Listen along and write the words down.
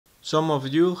Some of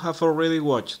you have already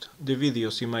watched the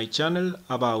videos in my channel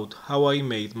about how I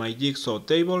made my jigsaw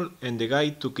table and the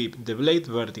guide to keep the blade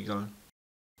vertical.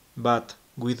 But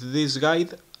with this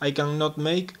guide I cannot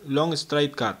make long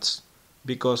straight cuts,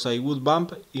 because I would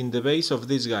bump in the base of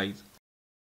this guide.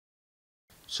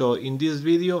 So in this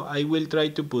video I will try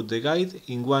to put the guide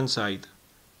in one side,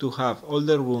 to have all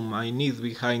the room I need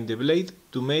behind the blade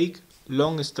to make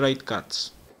long straight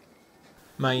cuts.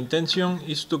 My intention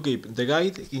is to keep the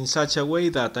guide in such a way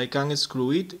that I can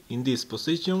screw it in this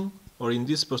position or in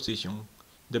this position,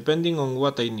 depending on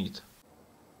what I need.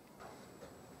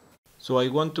 So I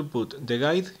want to put the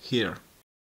guide here,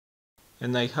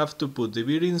 and I have to put the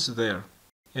bearings there,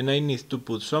 and I need to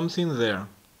put something there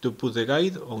to put the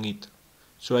guide on it,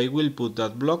 so I will put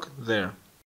that block there.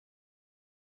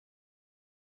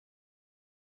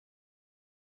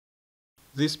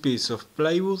 This piece of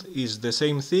plywood is the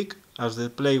same thick as the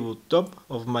plywood top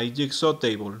of my jigsaw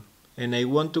table, and I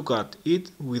want to cut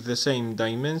it with the same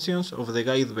dimensions of the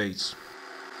guide base.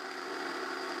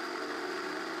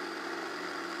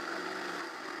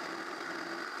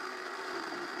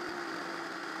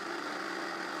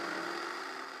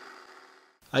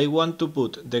 I want to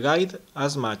put the guide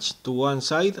as much to one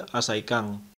side as I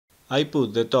can. I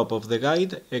put the top of the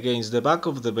guide against the back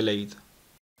of the blade,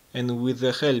 and with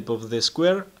the help of the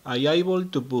square I am able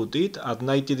to put it at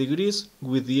 90 degrees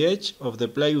with the edge of the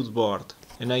plywood board,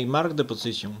 and I mark the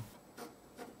position.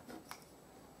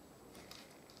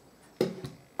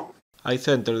 I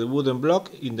center the wooden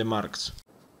block in the marks,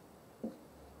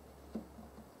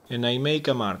 and I make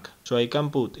a mark so I can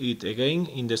put it again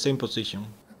in the same position.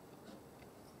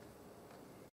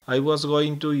 I was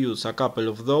going to use a couple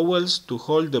of dowels to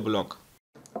hold the block,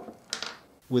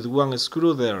 with one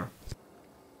screw there.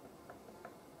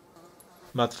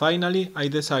 But finally I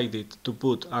decided to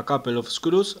put a couple of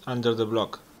screws under the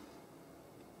block,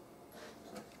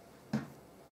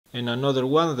 and another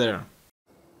one there.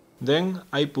 Then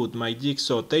I put my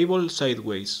jigsaw table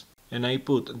sideways, and I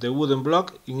put the wooden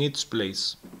block in its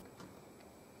place.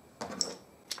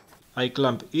 I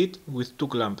clamp it with two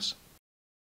clamps.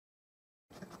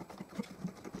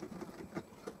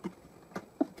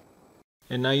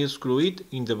 And I screw it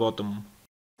in the bottom.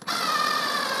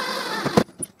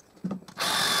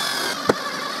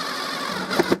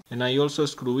 And I also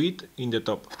screw it in the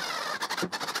top,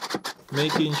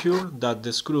 making sure that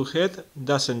the screw head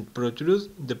doesn't protrude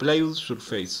the plywood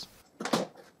surface.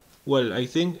 Well, I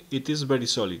think it is very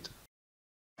solid.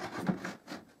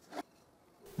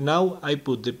 Now I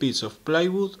put the piece of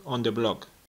plywood on the block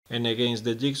and against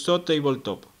the jigsaw table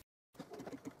top,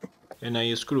 and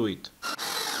I screw it,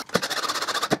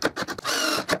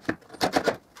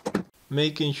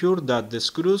 making sure that the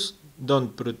screws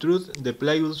don't protrude the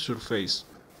plywood surface.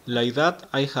 Like that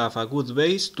I have a good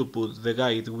base to put the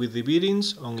guide with the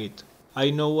bearings on it.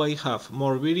 I know I have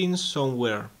more bearings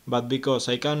somewhere, but because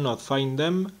I cannot find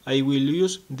them, I will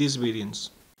use these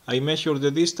bearings. I measure the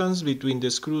distance between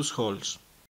the screws holes.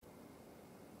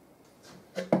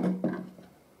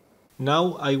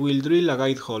 Now I will drill a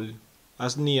guide hole,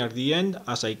 as near the end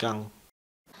as I can.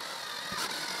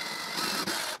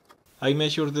 I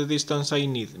measure the distance I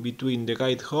need between the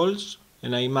guide holes,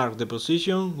 and I mark the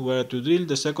position where to drill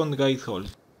the second guide hole.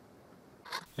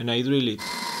 And I drill it,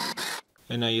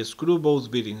 and I screw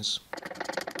both bearings.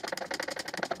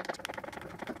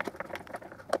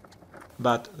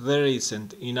 But there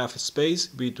isn't enough space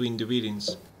between the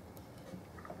bearings.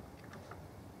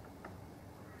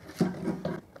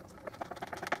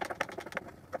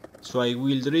 So I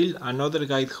will drill another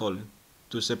guide hole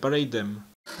to separate them.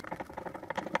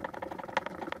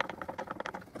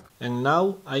 And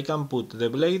now I can put the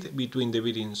blade between the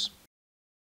bearings.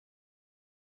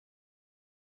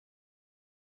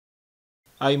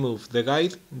 I move the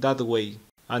guide that way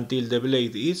until the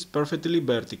blade is perfectly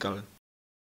vertical.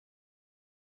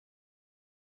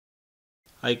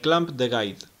 I clamp the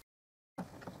guide,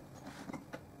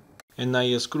 and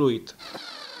I screw it.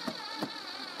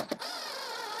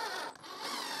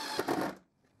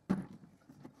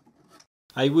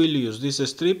 I will use this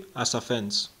strip as a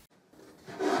fence.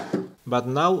 But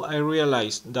now I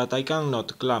realize that I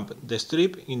cannot clamp the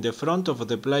strip in the front of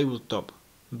the plywood top,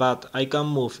 but I can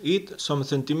move it some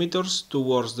centimeters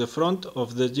towards the front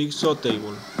of the jigsaw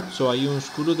table, so I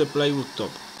unscrew the plywood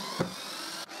top.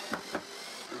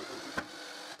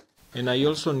 And I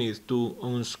also need to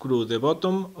unscrew the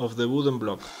bottom of the wooden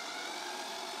block.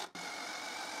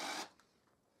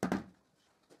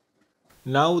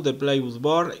 Now the plywood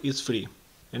bar is free,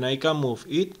 and I can move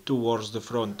it towards the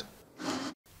front.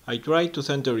 I try to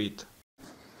center it.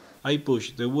 I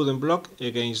push the wooden block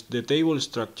against the table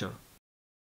structure.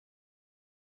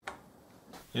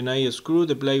 and I screw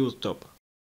the plywood top.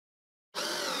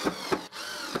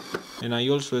 And I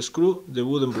also screw the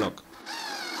wooden block.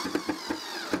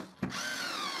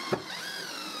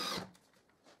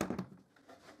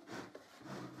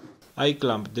 I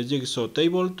clamp the jigsaw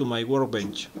table to my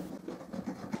workbench.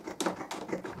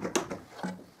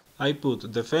 I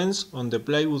put the fence on the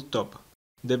plywood top.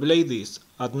 The blade is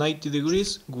at 90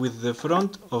 degrees with the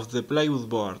front of the plywood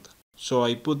board, so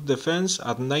I put the fence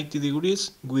at 90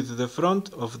 degrees with the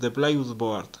front of the plywood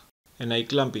board, and I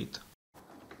clamp it.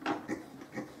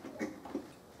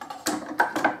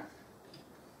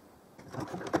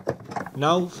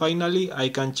 Now finally I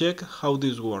can check how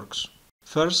this works.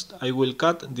 First I will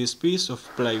cut this piece of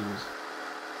plywood.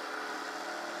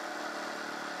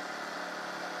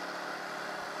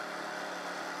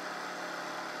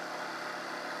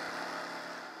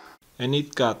 And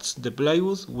it cuts the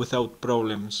plywood without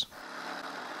problems.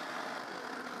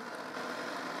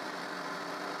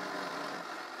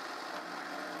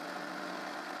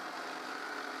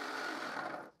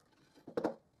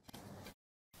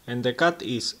 And the cut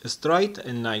is straight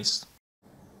and nice.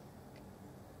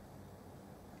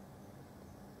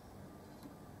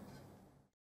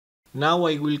 Now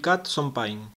I will cut some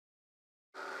pine.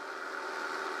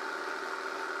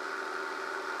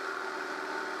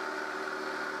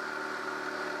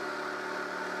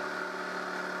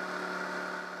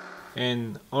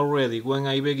 And already when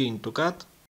I begin to cut,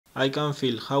 I can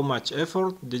feel how much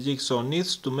effort the jigsaw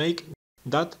needs to make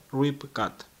that rib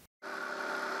cut.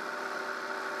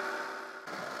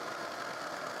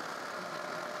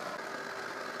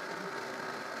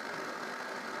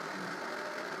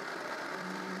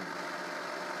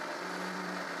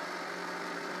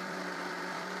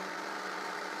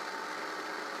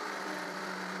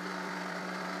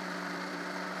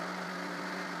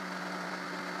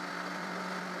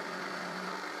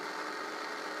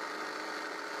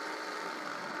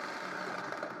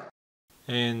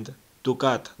 And to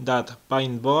cut that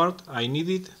pine board I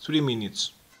needed 3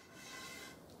 minutes.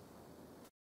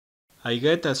 I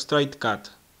get a straight cut,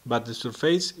 but the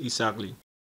surface is ugly.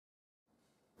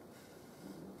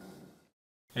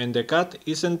 And the cut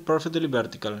isn't perfectly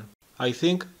vertical. I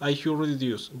think I should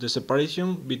reduce the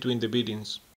separation between the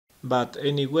bearings. But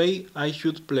anyway, I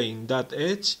should plane that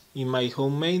edge in my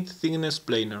homemade thickness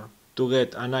planer to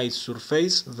get a nice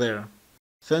surface there.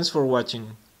 Thanks for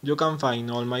watching. You can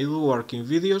find all my woodworking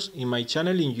videos in my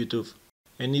channel in YouTube.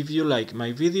 And if you like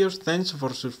my videos, thanks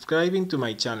for subscribing to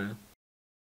my channel.